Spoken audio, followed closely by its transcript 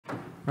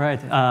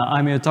Right,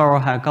 I'm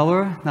Yutaro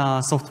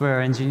Hayakawa,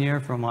 software engineer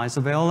from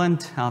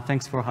Isovalent.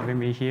 Thanks for having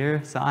me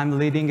here. So I'm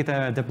leading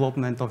the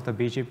development of the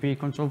BGP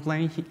control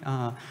plane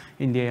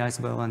in the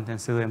Isovalent and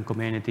Cilium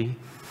community.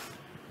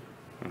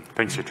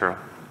 Thanks, Yutaro.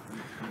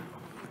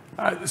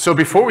 So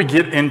before we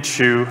get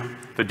into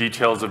the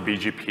details of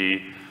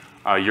BGP,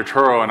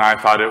 Yutaro and I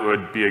thought it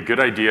would be a good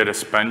idea to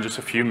spend just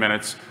a few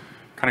minutes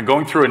kind of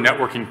going through a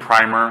networking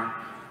primer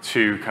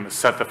to kind of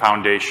set the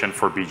foundation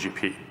for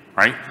BGP,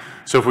 right?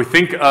 So if we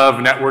think of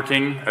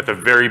networking at the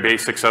very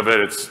basics of it,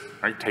 it's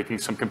right, taking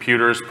some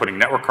computers, putting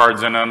network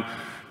cards in them,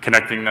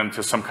 connecting them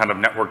to some kind of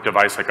network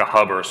device like a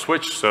hub or a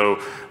switch so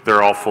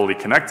they're all fully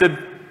connected.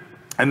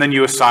 And then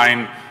you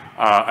assign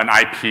an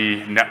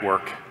IP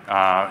network.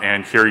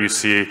 And here you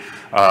see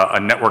a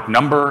network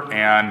number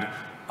and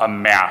a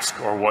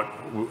mask, or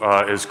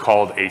what is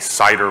called a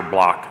CIDR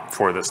block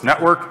for this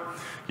network.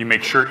 You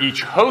make sure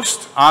each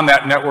host on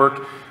that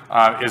network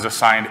is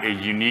assigned a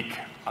unique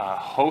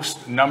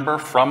host number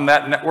from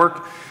that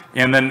network,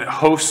 and then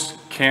hosts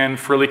can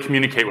freely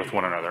communicate with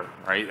one another,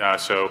 right?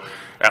 So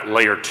at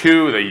layer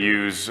 2, they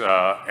use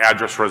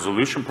address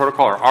resolution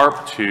protocol, or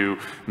ARP, to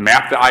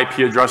map the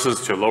IP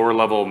addresses to lower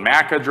level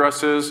MAC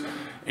addresses,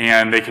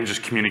 and they can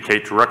just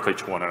communicate directly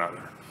to one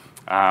another.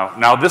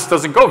 Now this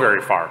doesn't go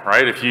very far,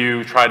 right? If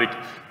you try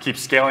to keep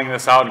scaling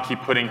this out and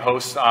keep putting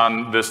hosts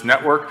on this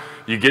network,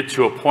 you get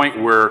to a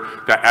point where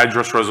that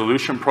address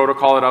resolution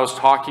protocol that I was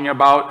talking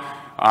about,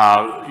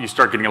 you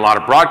start getting a lot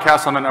of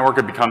broadcasts on the network,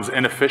 it becomes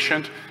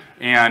inefficient,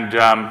 and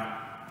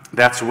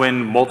that's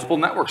when multiple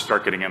networks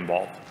start getting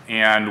involved.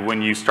 And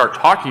when you start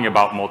talking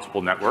about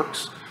multiple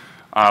networks,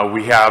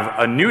 we have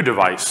a new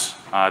device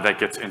that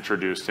gets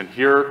introduced. And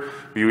here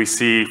we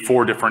see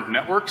 4 different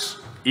networks,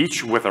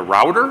 each with a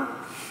router.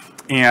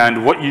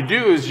 And what you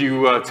do is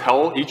you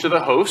tell each of the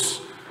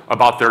hosts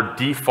about their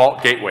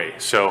default gateway.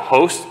 So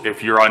host,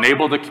 if you're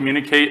unable to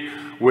communicate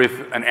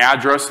with an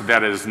address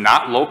that is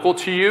not local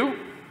to you,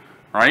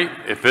 right?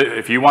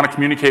 If you want to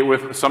communicate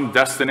with some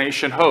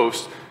destination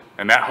host,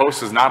 and that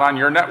host is not on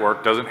your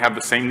network, doesn't have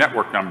the same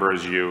network number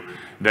as you,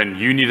 then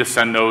you need to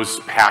send those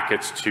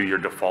packets to your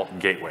default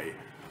gateway.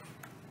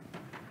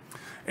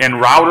 And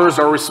routers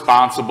are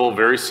responsible,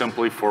 very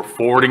simply, for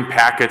forwarding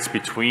packets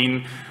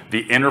between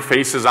the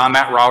interfaces on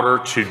that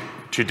router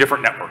to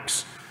different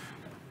networks.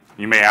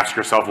 You may ask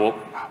yourself, well,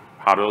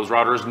 how do those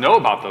routers know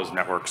about those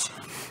networks?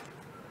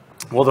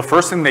 Well, the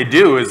first thing they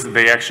do is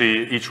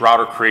each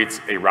router creates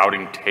a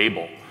routing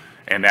table,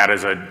 and that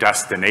is a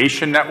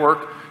destination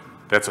network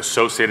that's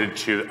associated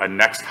to a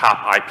next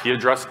hop IP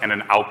address and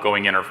an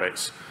outgoing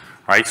interface.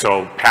 Right,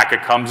 so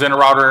packet comes in a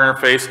router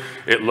interface,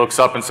 it looks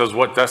up and says,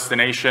 what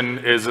destination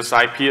is this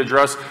IP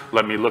address?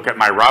 Let me look at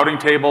my routing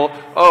table.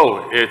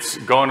 Oh, it's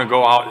going to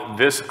go out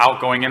this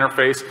outgoing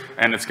interface,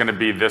 and it's going to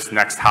be this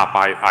next hop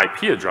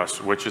IP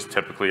address, which is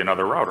typically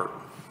another router.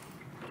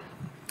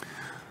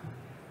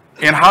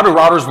 And how do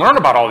routers learn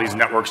about all these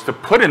networks to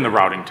put in the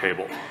routing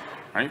table?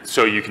 Right?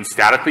 So you can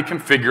statically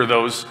configure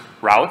those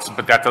routes,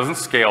 but that doesn't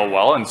scale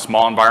well. In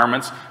small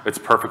environments, it's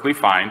perfectly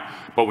fine.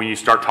 But when you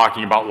start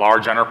talking about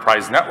large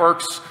enterprise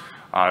networks,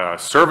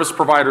 service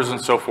providers and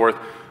so forth,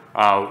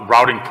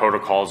 routing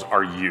protocols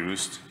are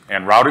used.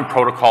 And routing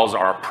protocols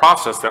are a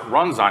process that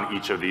runs on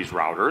each of these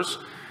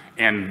routers.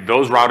 And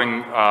those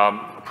routing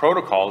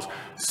protocols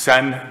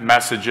send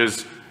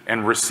messages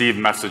and receive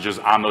messages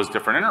on those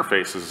different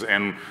interfaces.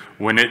 And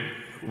when it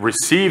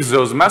receives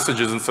those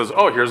messages and says,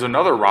 oh, here's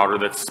another router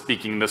that's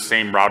speaking the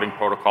same routing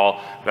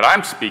protocol that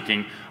I'm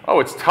speaking,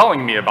 oh, it's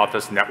telling me about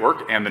this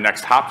network and the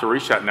next hop to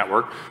reach that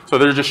network. So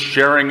they're just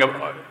sharing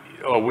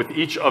with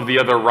each of the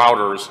other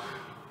routers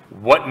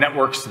what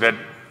networks that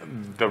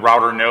the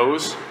router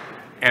knows,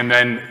 and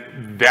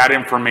then that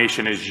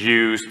information is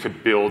used to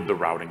build the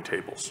routing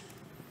tables.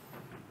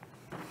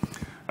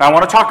 Now I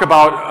want to talk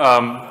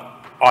about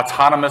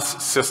autonomous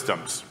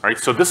systems, right?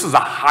 So this is a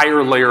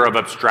higher layer of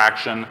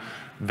abstraction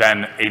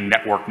than a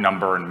network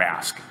number and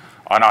mask.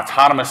 An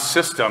autonomous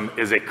system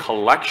is a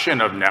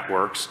collection of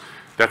networks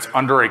that's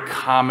under a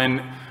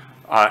common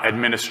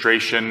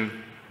administration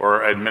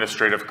or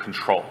administrative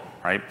control,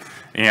 right?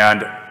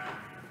 And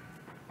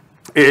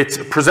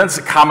it presents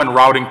a common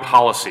routing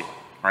policy,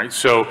 right?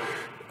 So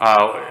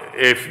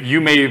if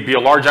you may be a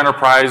large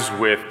enterprise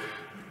with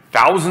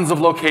thousands of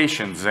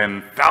locations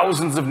and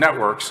thousands of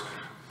networks,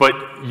 but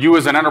you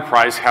as an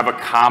enterprise have a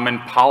common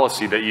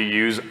policy that you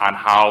use on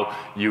how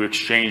you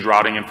exchange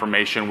routing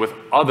information with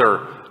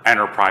other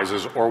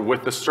enterprises or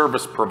with the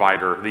service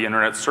provider, the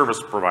internet service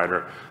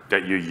provider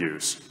that you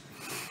use.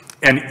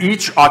 And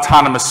each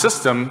autonomous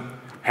system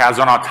has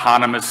an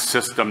autonomous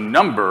system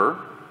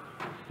number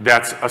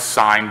that's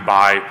assigned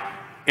by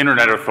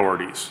internet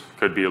authorities.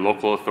 Could be a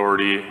local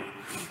authority.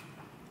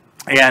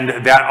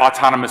 And that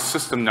autonomous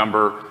system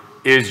number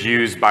is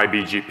used by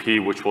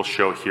BGP, which we'll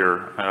show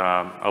here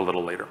a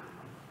little later.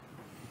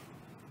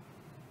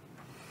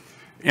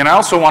 And I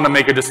also want to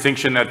make a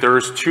distinction that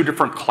there's 2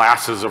 different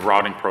classes of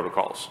routing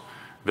protocols.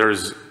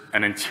 There's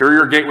an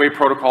interior gateway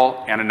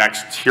protocol and an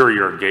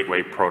exterior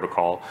gateway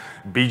protocol.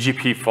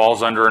 BGP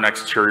falls under an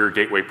exterior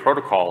gateway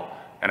protocol,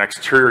 and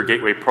exterior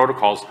gateway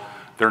protocols,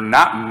 they're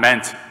not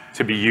meant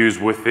to be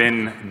used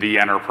within the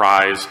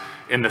enterprise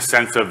in the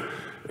sense of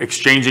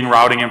exchanging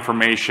routing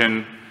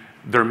information.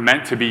 They're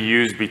meant to be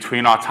used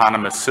between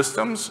autonomous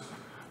systems.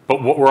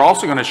 But what we're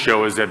also going to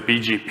show is that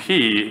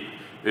BGP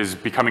is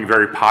becoming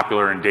very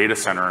popular in data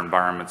center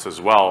environments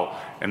as well,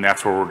 and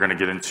that's where we're going to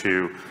get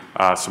into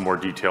some more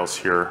details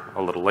here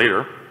a little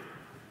later.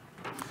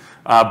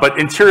 But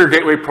interior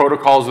gateway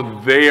protocols,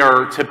 they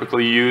are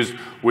typically used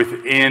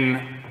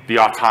within the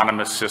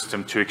autonomous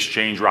system to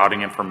exchange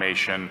routing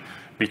information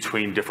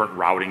between different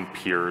routing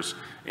peers,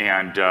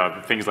 and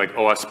things like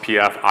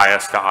OSPF,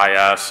 IS to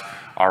IS,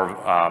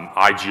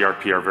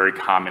 IGRP are very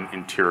common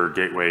interior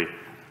gateway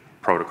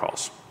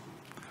protocols.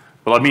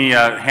 But let me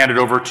hand it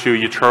over to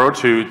Yutaro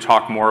to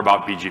talk more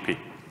about BGP.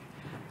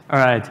 All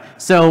right,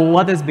 so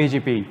what is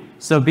BGP?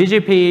 So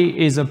BGP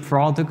is a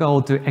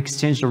protocol to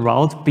exchange the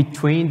route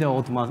between the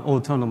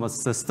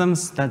autonomous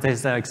systems. That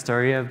is the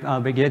exterior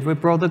gateway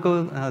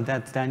protocol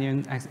that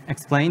Daneyon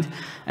explained.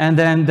 And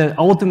then the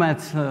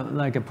ultimate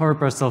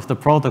purpose of the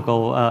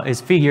protocol is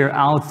figure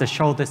out the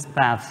shortest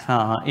path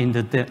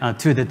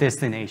to the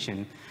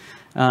destination.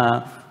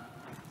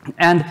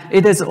 And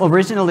it is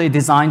originally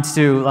designed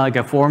to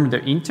form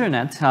the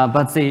internet,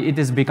 but it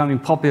is becoming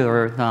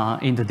popular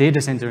in the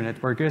data center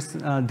networks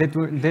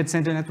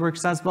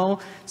as well.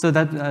 So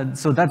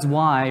that's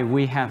why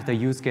we have the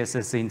use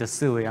cases in the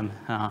Cilium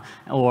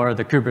or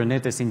the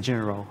Kubernetes in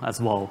general as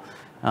well.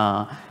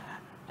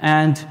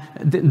 And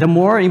the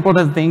more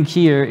important thing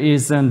here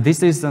is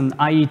this is an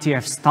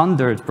IETF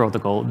standard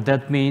protocol.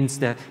 That means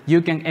that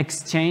you can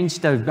exchange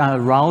the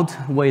route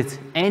with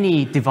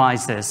any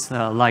devices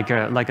like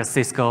a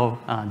Cisco,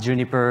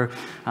 Juniper,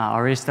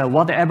 Arista,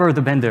 whatever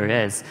the vendor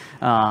is.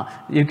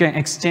 You can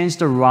exchange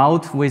the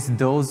route with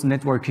those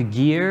network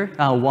gear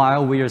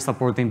while we are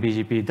supporting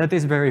BGP. That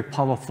is very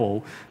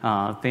powerful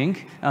thing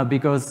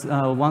because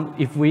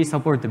if we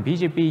support the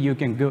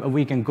BGP,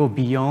 we can go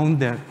beyond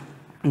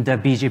the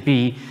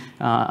BGP,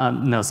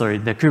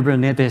 the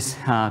Kubernetes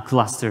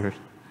cluster.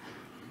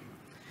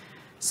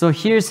 So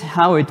here's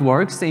how it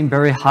works in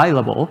very high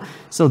level.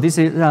 So this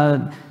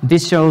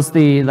shows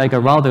the a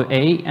router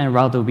A and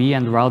router B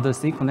and router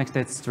C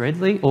connected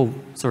straightly. Oh,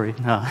 sorry,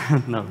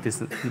 no,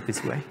 this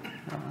way.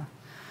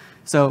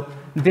 So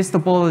this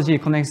topology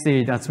connects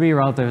the three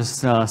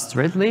routers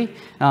straightly,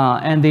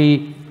 and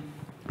the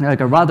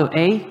router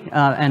A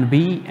and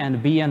B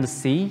and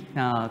C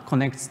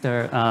connects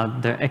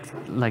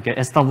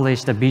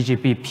establish the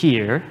BGP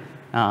peer,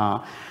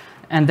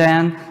 and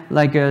then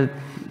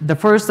the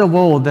first of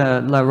all,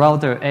 the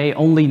router A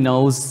only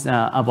knows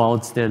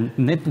about the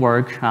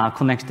network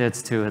connected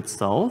to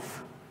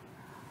itself,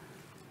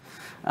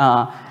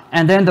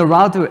 and then the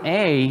router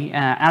A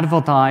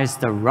advertises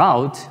the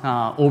route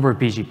over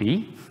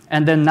BGP.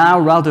 And then now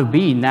router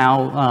B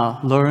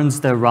learns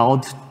the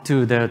route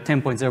to the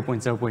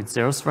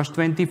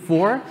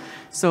 10.0.0.0/24.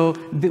 So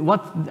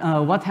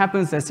what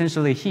happens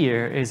essentially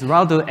here is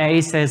router A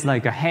says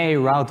hey,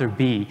 router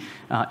B,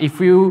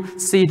 if you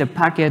see the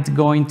packet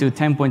going to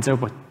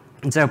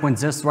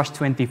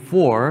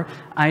 10.0.0/24,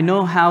 I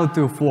know how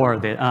to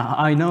forward it.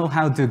 I know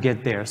how to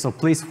get there. So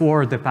please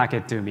forward the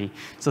packet to me.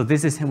 So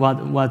this is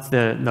what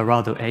the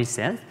router A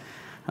said.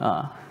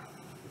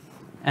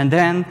 And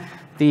then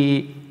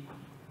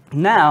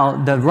now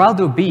the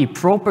router B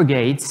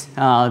propagates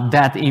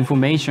that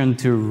information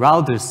to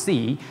router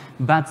C,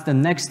 but the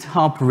next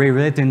hop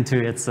rewritten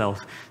to itself.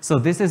 So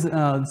this is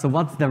so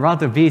what the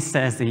router B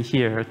says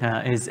here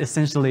is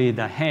essentially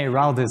the hey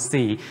router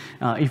C,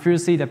 if you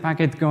see the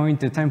packet going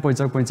to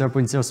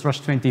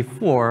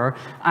 10.0.0.0/24,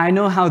 I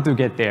know how to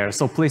get there.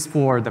 So please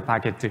forward the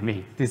packet to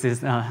me. This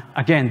is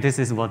again, this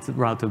is what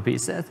router B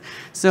says.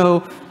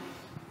 So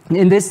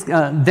in this,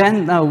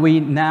 then we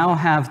now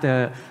have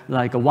the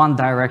a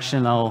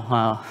one-directional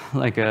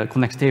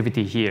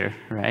connectivity here,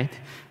 right?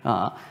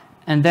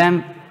 And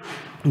then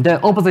the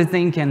opposite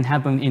thing can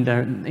happen in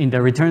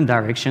the return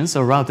direction.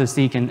 So router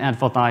C can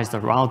advertise the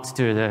route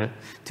to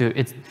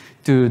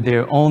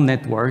their own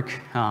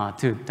network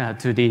to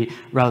the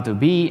router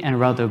B, and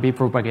router B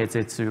propagates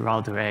it to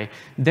router A.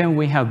 Then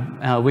we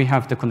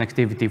have the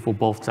connectivity for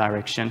both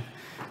directions.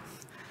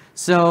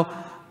 So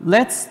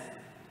let's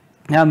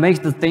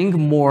make the thing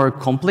more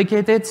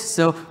complicated.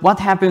 So what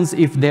happens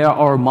if there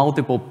are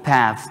multiple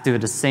paths to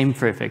the same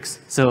prefix?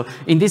 So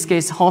in this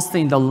case, host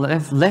in the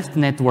left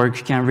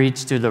network can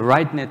reach to the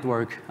right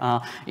network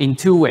in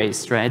two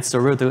ways, right? So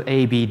router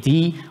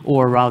ABD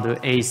or router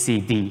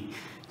ACD.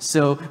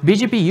 So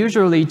BGP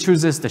usually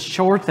chooses the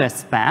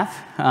shortest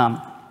path.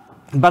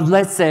 But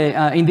let's say,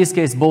 in this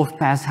case, both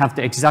paths have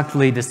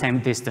exactly the same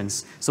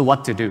distance. So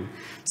what to do?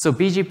 So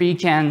BGP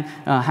can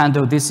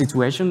handle this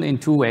situation in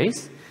two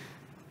ways.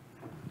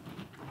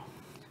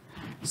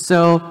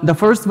 So the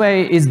first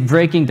way is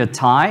breaking the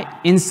tie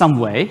in some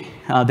way.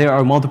 There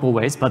are multiple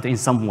ways, but in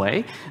some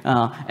way,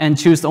 and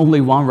choose only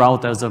one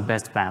route as a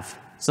best path.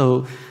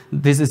 So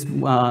this is,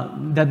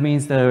 that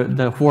means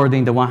the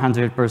forwarding the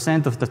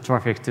 100% of the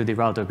traffic to the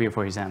router B,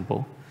 for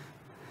example.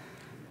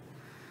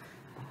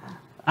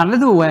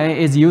 Another way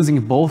is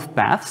using both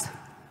paths.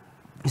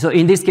 So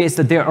in this case,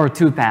 there are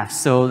two paths.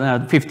 So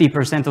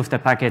 50% of the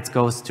packets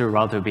goes to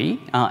router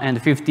B,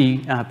 and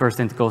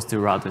 50% goes to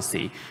router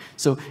C.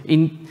 So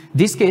in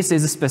this case,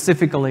 it's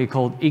specifically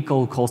called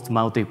equal cost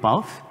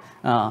multipath.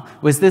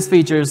 With this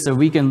feature, so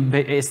we can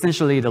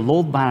essentially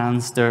load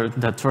balance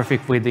the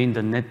traffic within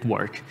the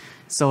network.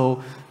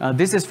 So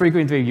this is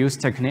frequently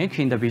used technique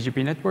in the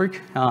BGP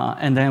network.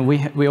 And then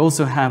we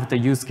also have the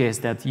use case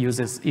that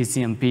uses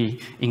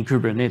ECMP in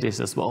Kubernetes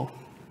as well.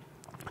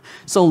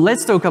 So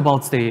let's talk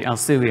about the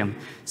Cilium.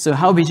 So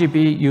how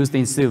BGP used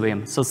in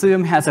Cilium? So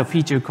Cilium has a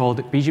feature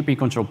called BGP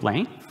control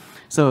plane.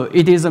 So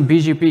it is a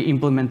BGP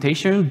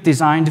implementation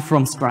designed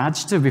from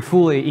scratch to be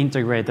fully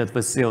integrated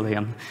with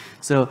Cilium.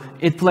 So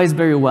it plays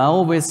very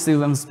well with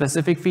Cilium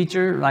specific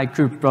feature like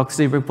group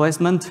proxy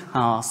replacement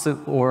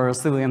or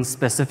Cilium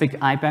specific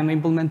IPAM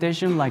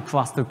implementation like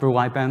cluster pool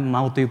IPAM,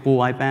 multi-pool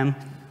IPAM,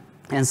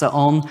 and so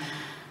on.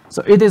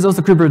 So it is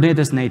also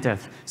Kubernetes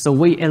native. So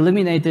we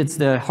eliminated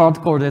the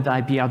hard-coded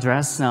IP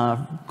address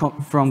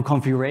from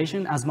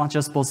configuration as much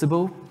as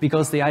possible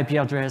because the IP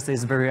address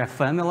is very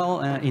ephemeral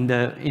in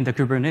the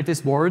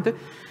Kubernetes world.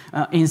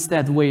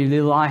 Instead, we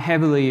rely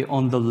heavily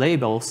on the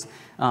labels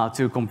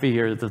to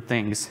configure the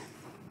things.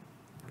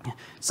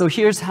 So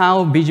here's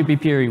how BGP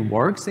peering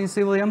works in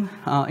Cilium.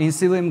 In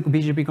Cilium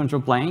BGP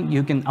control plane,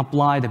 you can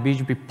apply the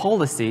BGP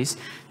policies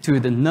to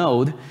the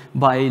node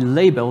by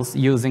labels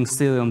using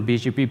Cilium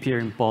BGP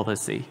peering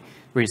policy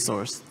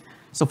resource.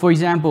 So for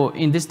example,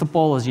 in this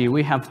topology,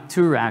 we have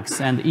 2 racks,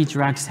 and each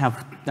racks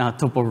have a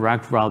top of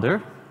rack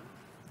router.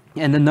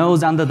 And the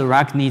nodes under the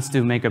rack needs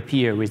to make a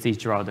peer with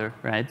each router,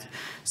 right?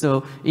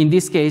 So in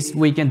this case,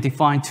 we can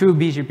define 2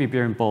 BGP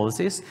peering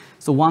policies.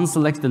 So one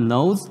selects the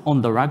nodes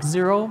on the rack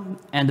 0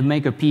 and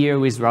make a peer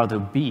with router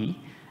B.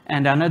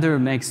 And another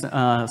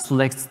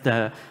selects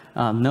the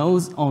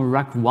nodes on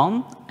rack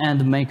 1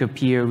 and make a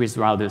peer with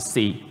router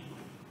C.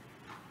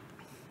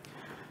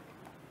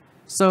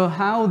 So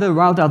how the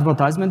route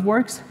advertisement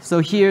works? So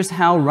here's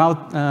how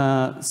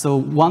route, so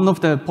one of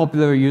the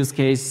popular use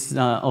case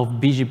of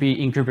BGP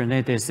in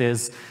Kubernetes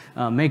is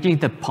making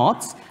the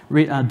pods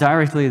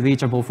directly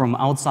reachable from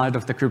outside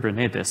of the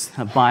Kubernetes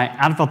by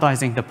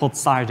advertising the pod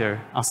CIDR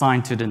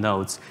assigned to the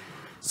nodes.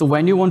 So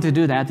when you want to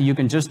do that, you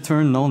can just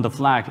turn on the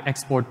flag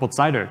export pod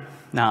CIDR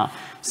now,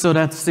 so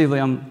that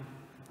Cilium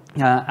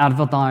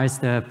advertise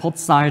the pod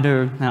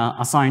CIDR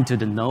assigned to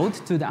the node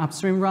to the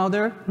upstream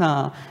router,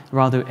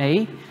 router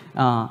A.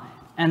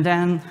 And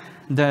then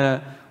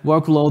the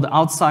workload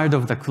outside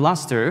of the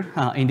cluster,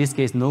 in this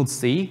case node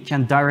C,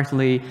 can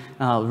directly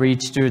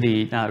reach to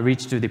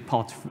the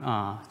pod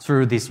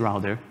through this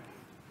router.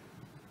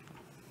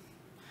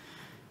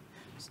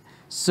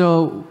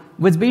 So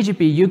with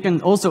BGP, you can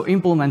also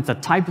implement the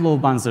type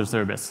load balancer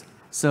service.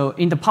 So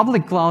in the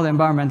public cloud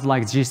environment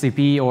like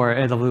GCP or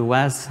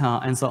AWS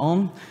and so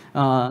on,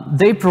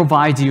 they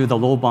provide you the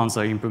load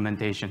balancer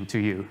implementation to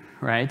you,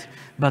 right?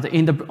 But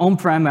in the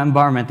on-prem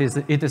environment,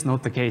 it is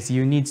not the case.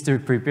 You need to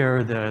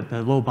prepare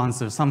the load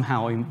balancer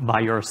somehow by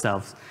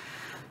yourself.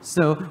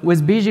 So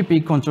with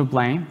BGP control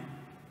plane,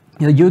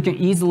 you can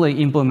easily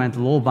implement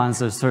load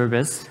balancer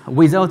service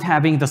without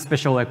having the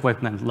special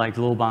equipment like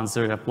load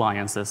balancer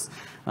appliances.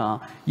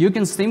 You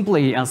can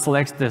simply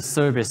select the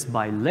service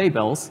by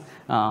labels.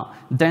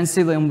 Then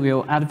Cilium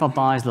will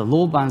advertise the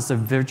load balancer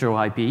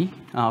virtual IP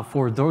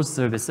for those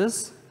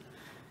services.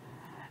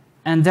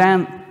 And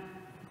then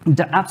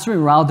the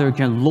upstream router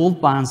can load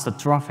balance the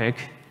traffic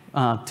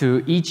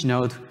to each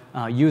node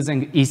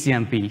using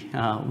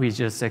ECMP, we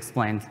just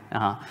explained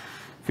a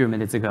few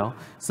minutes ago.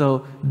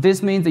 So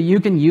this means that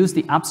you can use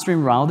the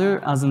upstream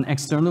router as an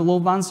external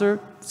load balancer.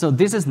 So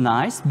this is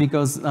nice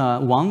because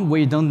 1,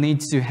 we don't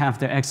need to have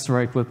the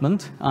extra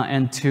equipment,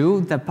 and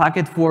 2, the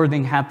packet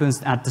forwarding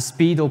happens at the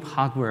speed of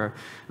hardware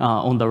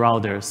on the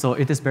router, so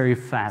it is very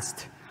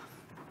fast.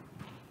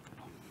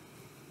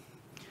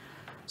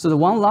 So the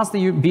one last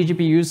BGP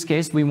use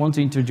case we want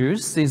to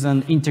introduce is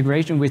an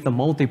integration with the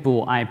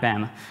multi-pool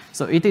IPAM.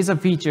 So it is a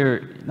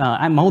feature,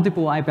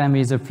 multi-pool IPAM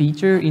is a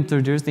feature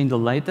introduced in the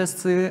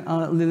latest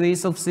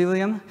release of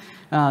Cilium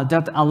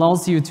that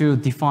allows you to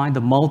define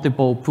the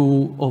multiple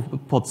pool of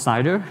pod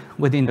CIDR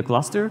within the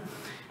cluster.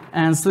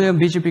 And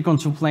Cilium BGP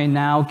control plane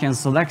now can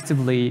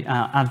selectively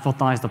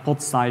advertise the pod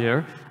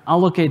CIDR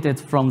allocated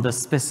from the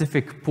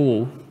specific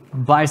pool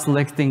by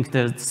selecting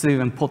the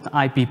Cilium pod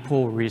IP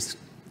pool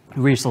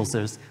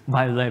resources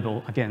by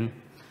label again.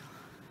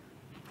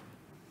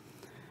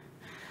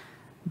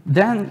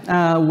 Then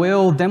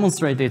we'll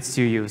demonstrate it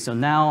to you. So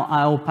now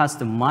I'll pass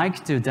the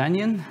mic to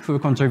Daneyon, who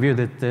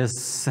contributed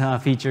this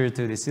feature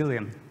to the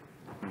Cilium.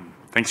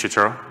 Thanks,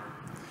 Yutaro.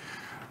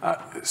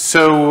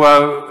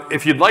 So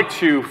if you'd like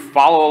to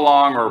follow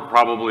along, or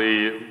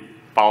probably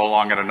follow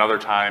along at another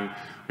time,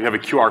 we have a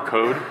QR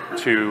code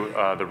to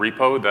the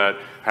repo that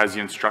has the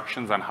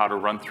instructions on how to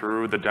run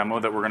through the demo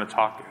that we're going to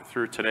talk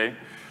through today.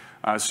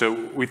 So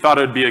we thought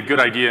it would be a good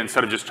idea,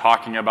 instead of just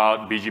talking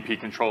about BGP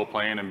control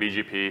plane and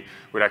BGP,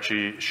 would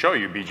actually show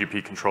you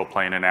BGP control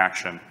plane in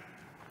action.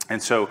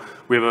 And so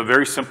we have a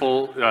very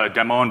simple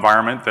demo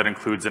environment that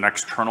includes an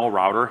external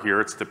router. Here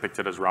it's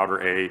depicted as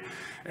router A.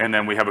 And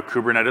then we have a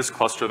Kubernetes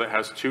cluster that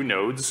has two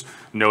nodes,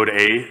 node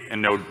A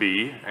and node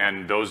B.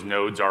 And those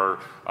nodes are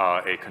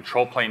a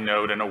control plane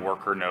node and a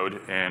worker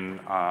node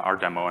in our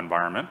demo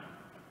environment.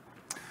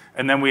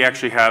 And then we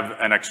actually have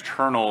an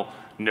external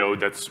node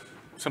that's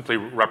simply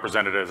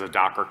represented as a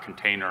Docker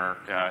container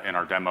in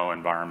our demo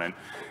environment.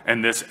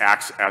 And this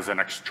acts as an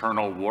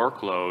external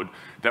workload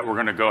that we're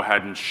going to go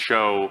ahead and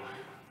show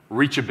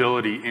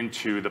reachability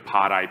into the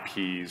pod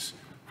IPs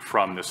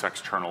from this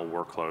external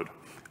workload.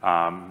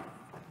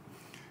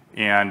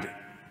 And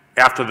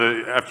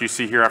after you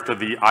see here, after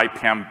the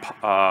IPAM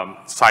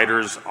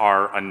CIDRs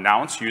are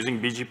announced using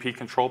BGP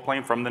control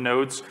plane from the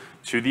nodes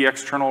to the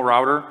external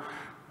router,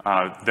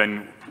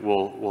 then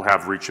we'll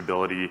have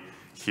reachability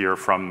here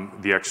from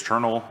the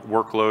external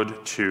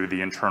workload to the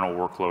internal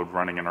workload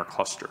running in our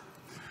cluster.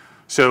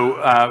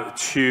 So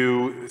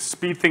to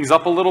speed things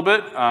up a little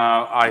bit,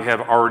 I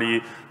have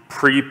already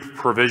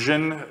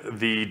pre-provisioned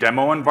the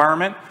demo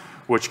environment,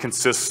 which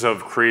consists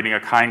of creating a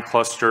kind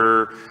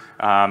cluster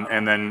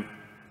and then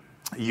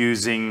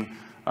using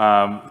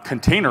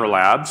container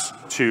labs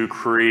to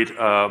create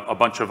a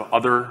bunch of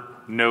other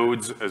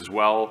nodes as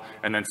well,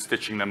 and then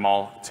stitching them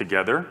all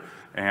together.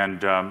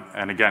 And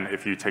again,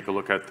 if you take a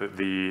look at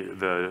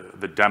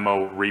the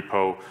demo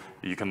repo,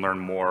 you can learn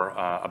more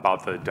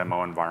about the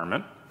demo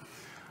environment.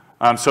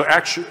 So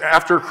actually,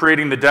 after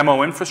creating the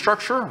demo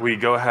infrastructure, we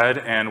go ahead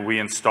and we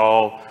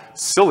install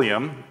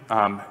Cilium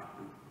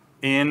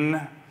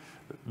in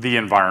the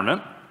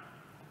environment,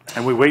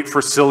 and we wait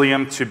for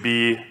Cilium to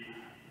be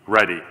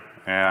ready.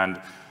 And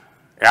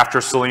after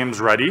Cilium's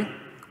ready,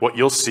 what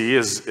you'll see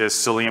is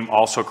Cilium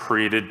also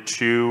created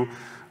two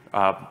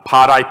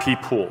pod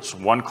IP pools,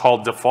 one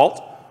called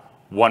default,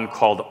 one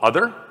called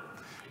other.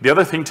 The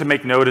other thing to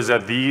make note is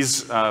that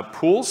these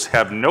pools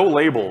have no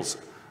labels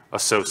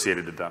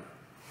associated to them.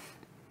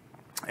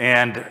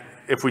 And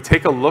if we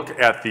take a look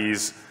at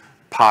these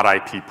pod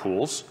IP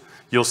pools,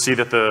 you'll see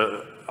that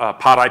the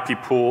pod IP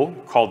pool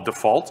called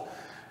default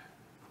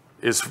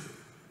is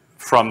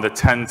from the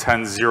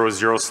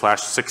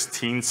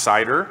 10.10.00/16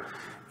 CIDR,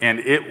 and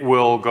it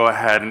will go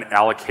ahead and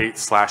allocate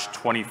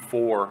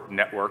 /24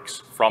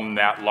 networks from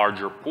that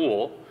larger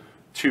pool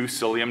to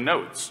Cilium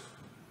nodes.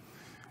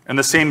 And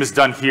the same is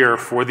done here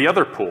for the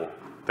other pool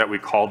that we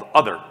called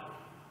other,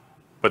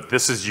 but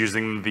this is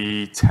using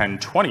the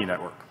 1020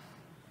 network.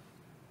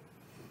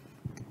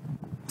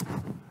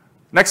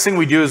 Next thing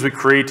we do is we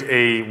create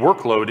a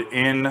workload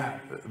in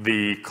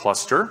the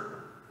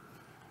cluster,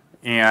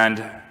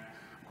 and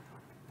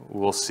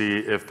we'll see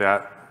if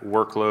that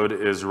workload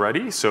is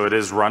ready. So it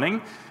is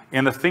running.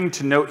 And the thing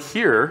to note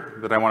here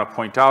that I want to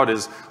point out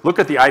is look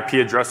at the IP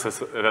address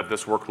that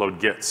this workload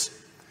gets.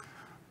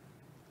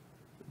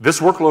 This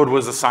workload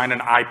was assigned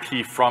an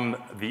IP from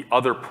the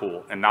other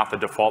pool and not the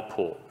default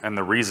pool. And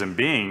the reason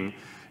being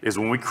is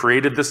when we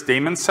created this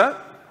daemon set,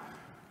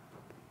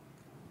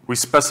 we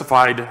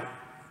specified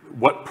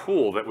what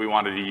pool that we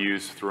wanted to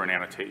use through an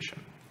annotation.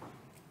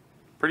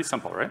 Pretty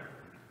simple, right?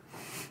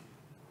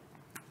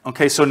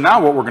 Okay, so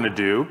now what we're going to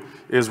do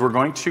is we're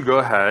going to go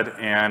ahead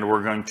and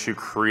we're going to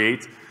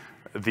create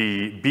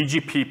the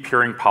BGP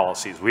peering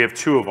policies. We have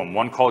two of them,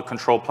 one called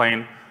control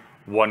plane,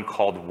 one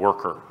called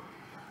worker.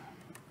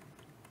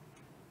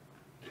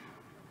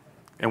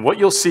 And what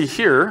you'll see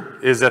here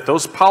is that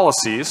those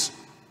policies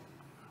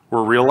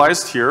were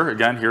realized here.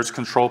 Again, here's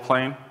control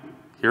plane,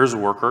 here's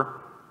worker.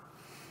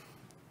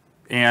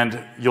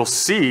 And you'll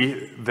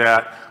see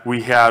that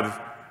we have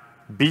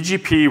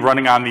BGP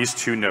running on these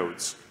two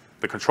nodes,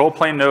 the control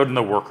plane node and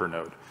the worker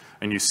node.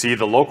 And you see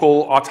the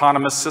local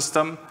autonomous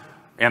system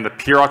and the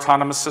peer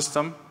autonomous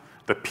system,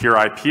 the peer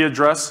IP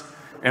address,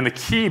 and the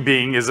key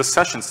being is a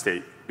session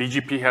state.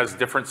 BGP has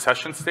different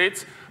session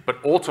states, but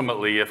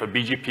ultimately, if a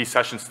BGP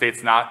session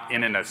state's not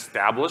in an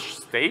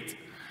established state,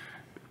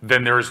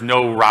 then there's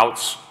no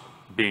routes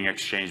being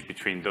exchanged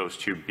between those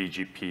two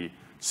BGP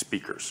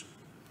speakers.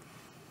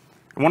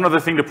 One other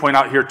thing to point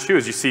out here too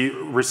is you see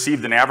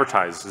received and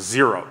advertised,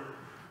 0.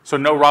 So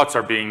no routes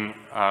are being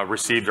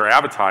received or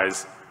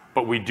advertised,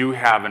 but we do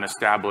have an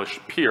established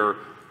peer.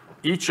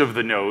 Each of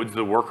the nodes,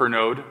 the worker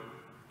node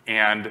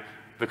and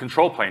the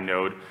control plane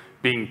node,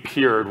 being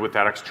peered with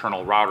that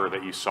external router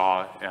that you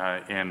saw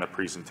in the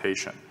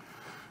presentation.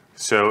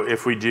 So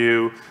if we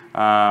do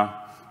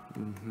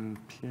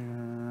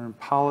peer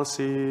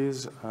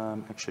policies,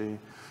 actually,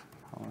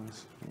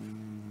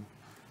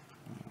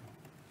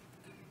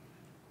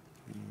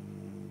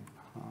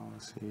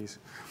 policies.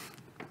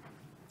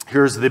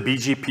 Here's the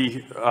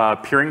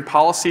BGP peering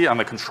policy on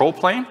the control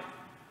plane.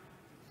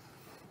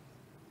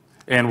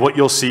 And what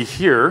you'll see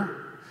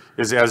here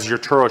is, as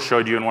Yutaro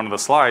showed you in one of the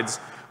slides,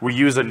 we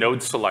use a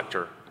node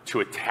selector to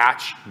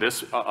attach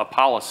this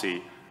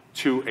policy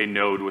to a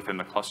node within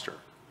the cluster.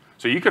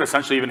 So you could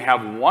essentially even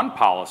have one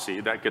policy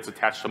that gets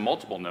attached to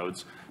multiple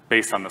nodes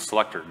based on the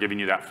selector, giving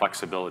you that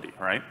flexibility,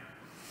 right?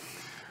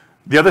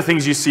 The other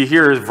things you see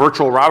here is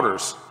virtual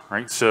routers,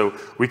 right? So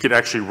we could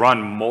actually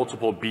run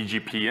multiple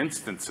BGP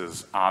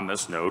instances on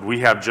this node. We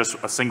have just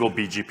a single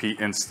BGP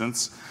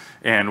instance,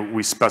 and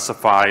we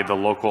specify the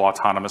local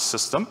autonomous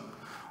system,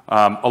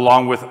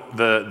 along with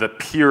the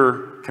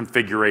peer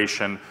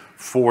configuration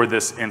for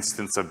this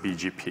instance of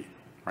BGP,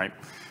 right?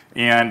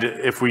 And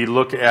if we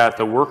look at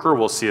the worker,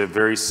 we'll see a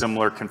very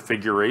similar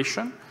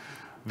configuration.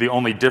 The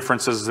only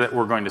differences that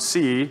we're going to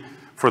see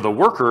for the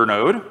worker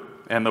node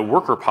and the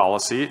worker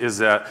policy is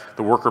that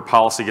the worker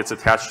policy gets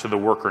attached to the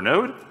worker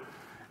node,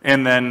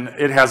 and then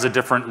it has a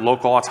different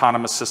local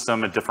autonomous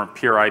system, a different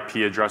peer IP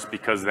address,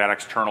 because that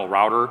external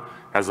router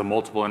has a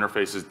multiple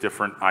interfaces,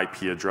 different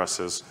IP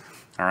addresses,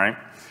 all right?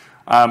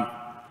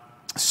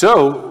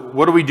 So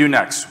what do we do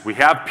next? We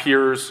have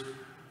peers,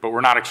 but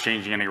we're not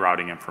exchanging any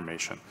routing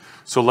information.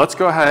 So let's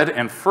go ahead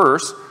and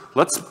first,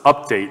 let's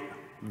update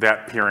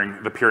that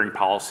the peering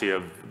policy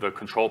of the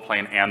control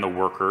plane and the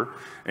worker.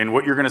 And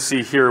what you're gonna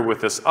see here with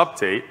this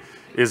update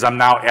is I'm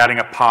now adding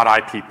a pod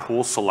IP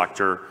pool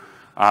selector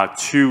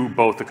to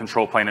both the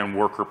control plane and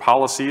worker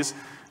policies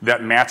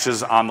that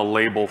matches on the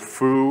label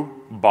foo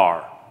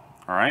bar,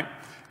 all right?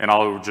 And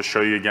I'll just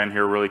show you again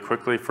here really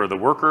quickly for the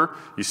worker.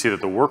 You see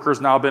that the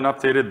worker's now been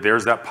updated.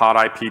 There's that pod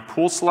IP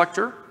pool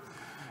selector.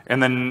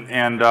 And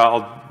then,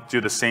 I'll do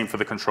the same for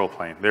the control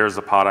plane. There's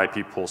the pod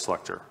IP pool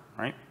selector,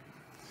 right?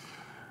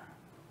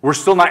 We're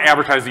still not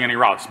advertising any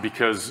routes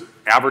because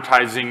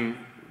advertising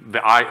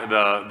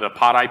the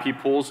pod IP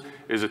pools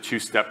is a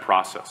two-step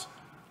process.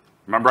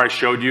 Remember I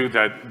showed you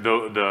that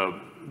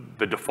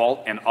the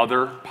default and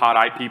other pod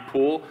IP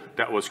pool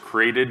that was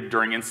created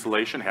during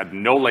installation had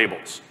no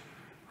labels,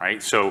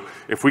 right? So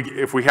if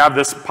we have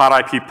this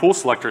pod IP pool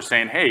selector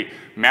saying, hey,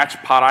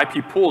 match pod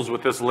IP pools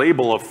with this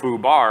label of foo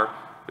bar,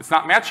 it's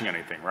not matching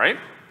anything, right?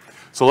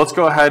 So let's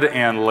go ahead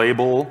and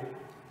label.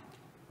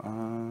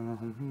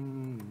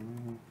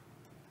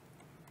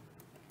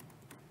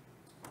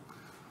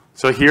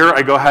 So here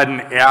I go ahead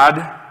and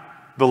add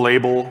the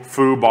label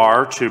foo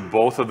bar to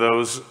both of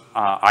those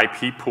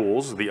IP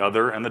pools, the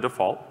other and the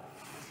default.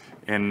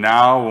 And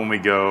now when we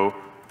go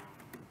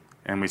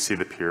and we see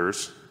the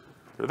peers,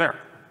 they're there,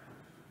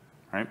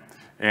 right?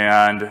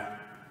 And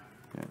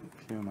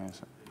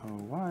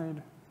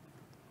wide.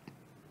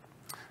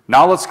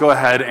 Now let's go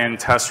ahead and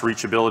test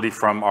reachability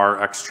from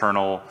our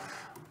external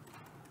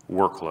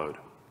workload.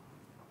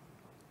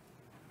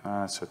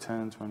 So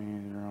 10,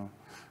 20, 0,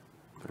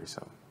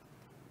 37.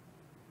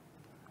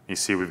 You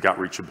see we've got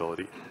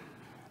reachability.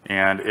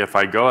 And if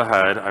I go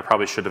ahead, I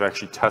probably should have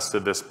actually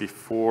tested this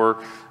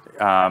before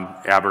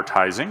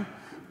advertising,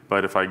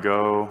 but if I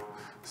go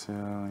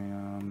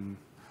Cilium,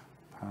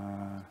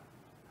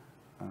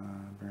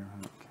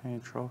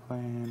 control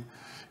plane,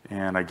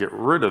 and I get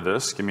rid of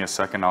this, give me a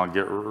second, I'll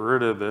get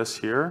rid of this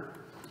here.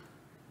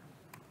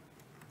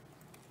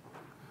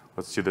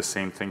 Let's do the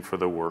same thing for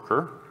the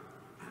worker.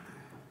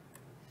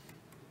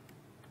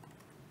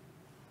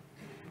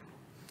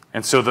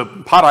 And so the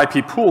pod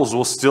IP pools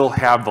will still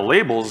have the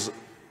labels,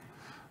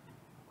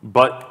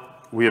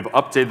 but we have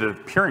updated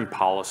the peering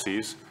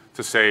policies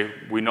to say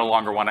we no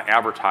longer want to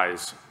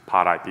advertise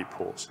pod IP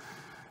pools.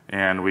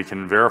 And we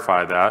can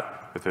verify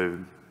that with the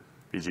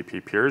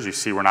BGP peers. You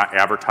see we're not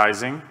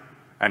advertising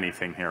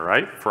anything here,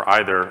 right, for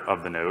either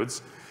of the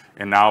nodes.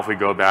 And now if we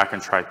go back and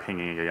try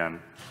pinging again,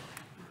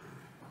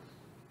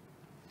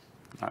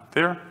 not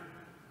there.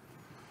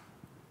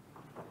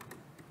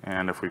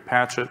 And if we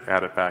patch it,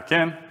 add it back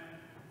in,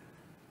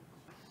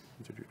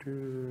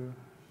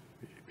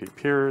 BGP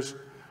peers,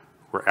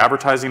 we're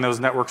advertising those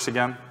networks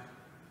again,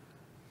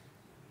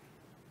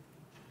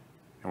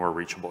 and we're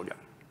reachable again.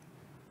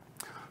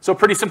 So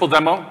pretty simple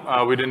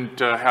demo. We didn't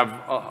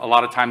have a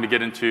lot of time to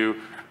get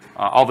into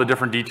all the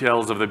different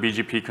details of the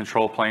BGP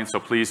control plane, so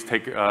please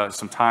take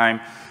some time,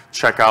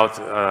 check out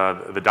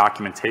the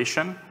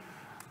documentation.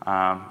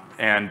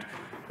 And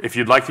if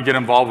you'd like to get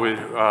involved,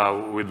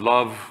 we'd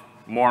love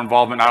more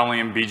involvement not only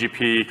in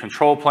BGP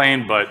control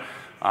plane, but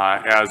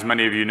as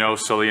many of you know,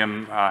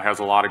 Cilium has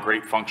a lot of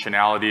great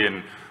functionality,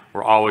 and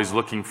we're always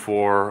looking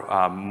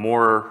for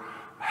more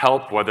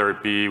help, whether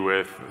it be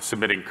with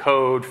submitting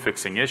code,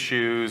 fixing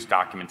issues,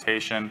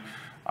 documentation.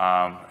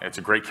 It's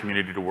a great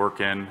community to work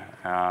in,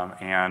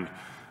 and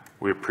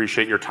we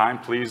appreciate your time.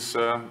 Please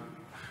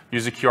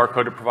use the QR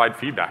code to provide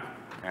feedback.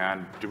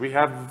 And do we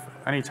have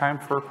any time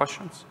for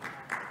questions?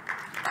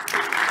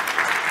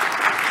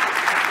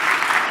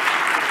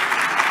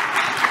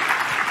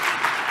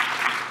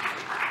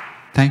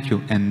 Thank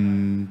you.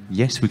 And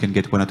yes, we can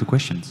get one or two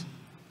questions.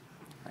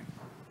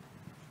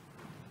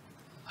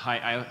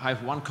 Hi, I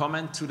have one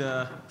comment to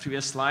the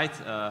previous slide.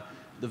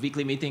 The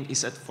weekly meeting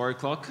is at 4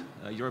 o'clock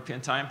European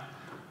time,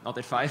 not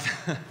at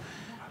 5.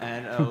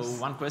 And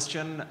one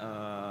question,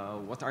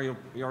 what are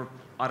your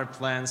other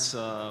plans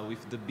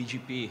with the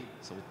BGP?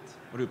 So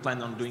what do you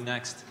plan on doing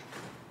next?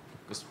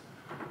 Because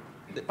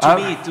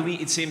to me,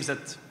 it seems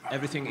that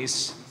everything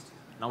is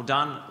now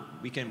done.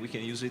 We can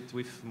use it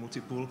with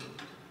multiple.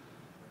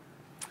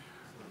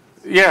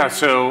 Yeah,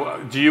 so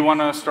do you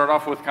want to start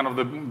off with kind of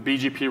the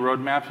BGP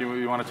roadmap?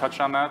 You want to touch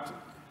on that?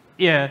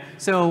 Yeah,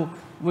 so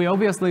we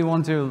obviously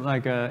want to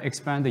like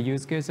expand the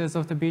use cases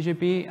of the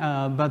BGP,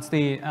 but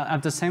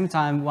at the same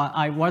time,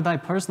 what I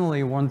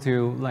personally want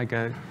to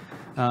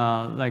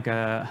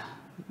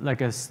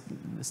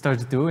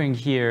start doing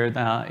here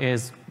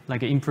is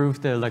like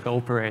improve the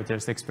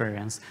operators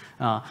experience.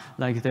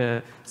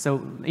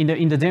 So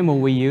in the demo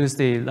we use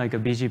the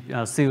BGP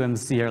Cilium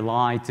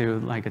CLI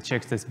to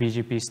check this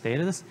BGP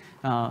status.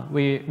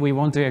 We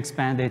want to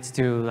expand it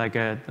to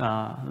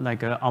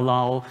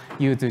allow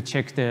you to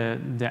check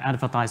the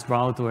advertised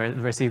route or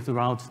received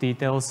route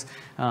details,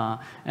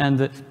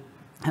 and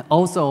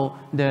also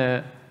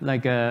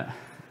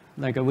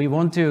we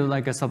want to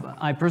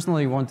I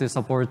personally want to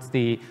support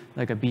the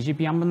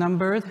BGP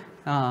number,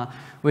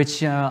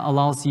 which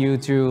allows you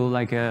to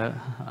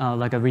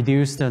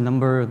reduce the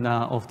number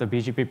of the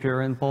BGP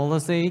peering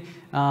policy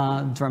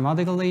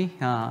dramatically.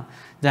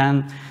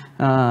 Then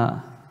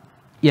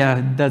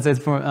yeah, that's it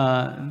for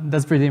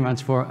that's pretty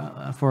much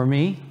for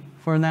me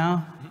for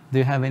now. Do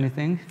you have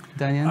anything,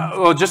 Daneyon?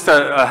 Well, just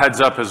a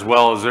heads up as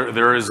well, is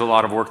there is a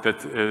lot of work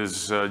that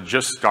is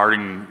just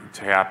starting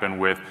to happen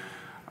with,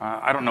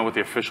 I don't know what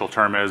the official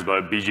term is,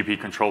 but BGP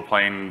control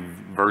plane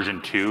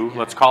version 2,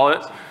 let's call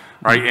it,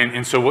 right?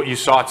 And so what you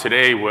saw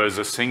today was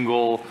a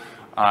single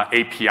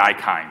API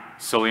kind,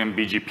 Cilium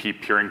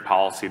BGP peering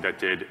policy that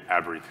did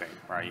everything,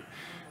 right?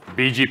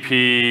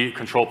 BGP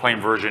control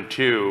plane version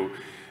 2,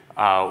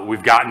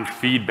 we've gotten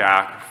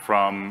feedback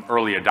from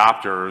early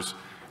adopters,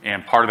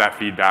 and part of that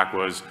feedback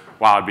was,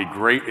 wow, it'd be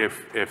great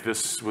if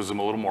this was a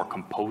little more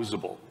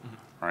composable,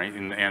 right?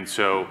 And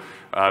so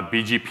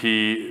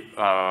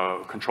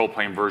BGP control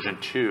plane version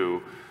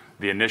 2,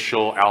 the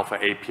initial alpha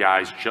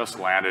APIs just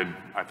landed,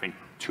 I think,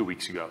 2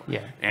 weeks ago.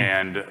 Yeah.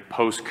 And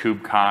post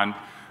KubeCon,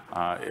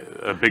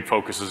 a big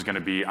focus is going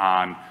to be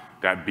on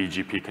that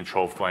BGP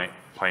control plane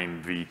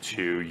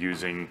v2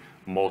 using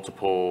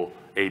multiple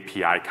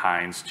API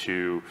kinds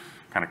to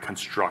kind of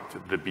construct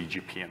the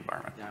BGP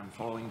environment. Yeah, I'm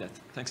following that.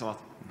 Thanks a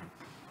lot.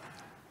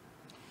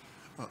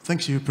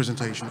 Thanks for your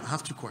presentation. I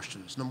have two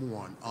questions. Number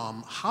one,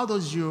 how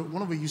does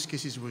one of the use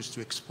cases was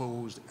to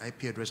expose the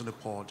IP address on the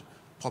port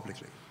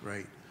publicly,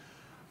 right?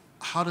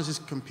 How does this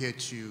compare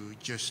to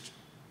just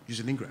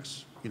using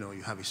ingress? You know,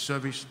 you have a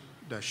service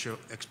that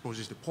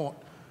exposes the port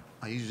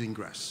and you use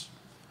ingress.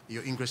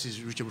 Your ingress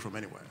is reachable from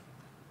anywhere,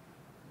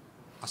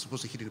 as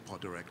opposed to hitting the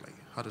port directly.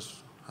 I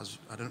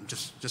don't,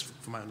 just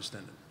from my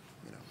understanding,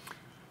 you know.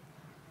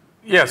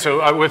 Yeah,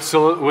 so with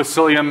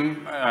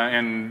Cilium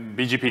and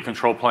BGP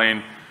control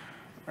plane,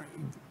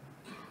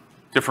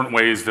 different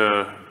ways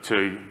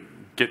to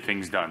get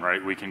things done,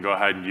 right? We can go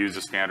ahead and use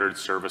a standard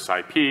service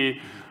IP.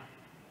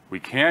 We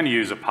can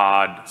use a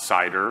pod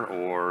CIDR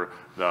or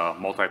the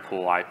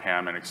multi-pool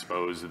IPAM and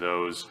expose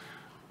those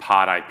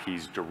pod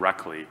IPs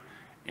directly.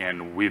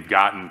 And we've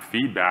gotten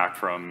feedback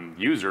from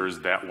users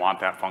that want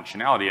that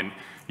functionality. And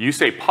you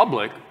say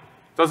public,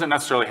 doesn't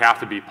necessarily have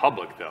to be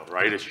public though,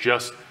 right? It's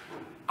just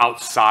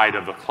outside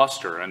of the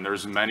cluster. And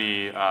there's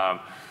many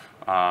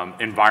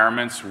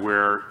environments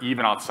where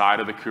even outside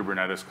of the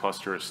Kubernetes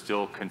cluster is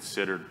still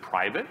considered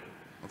private.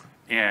 Okay.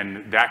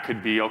 And that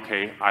could be,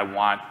 okay,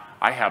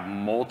 I have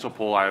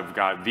multiple, I've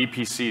got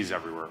VPCs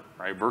everywhere,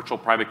 right? Virtual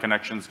private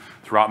connections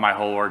throughout my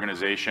whole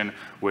organization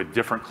with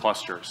different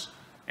clusters.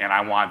 And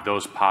I want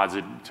those pods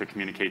to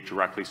communicate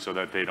directly so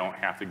that they don't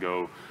have to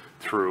go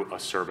through a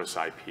service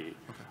IP.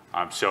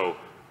 Okay. So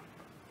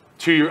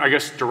I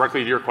guess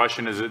directly to your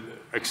question, is it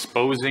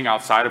exposing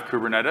outside of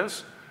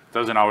Kubernetes?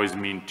 Doesn't always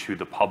mean to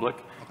the public,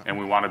 okay. And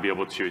we want to be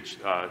able to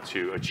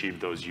achieve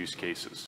those use cases.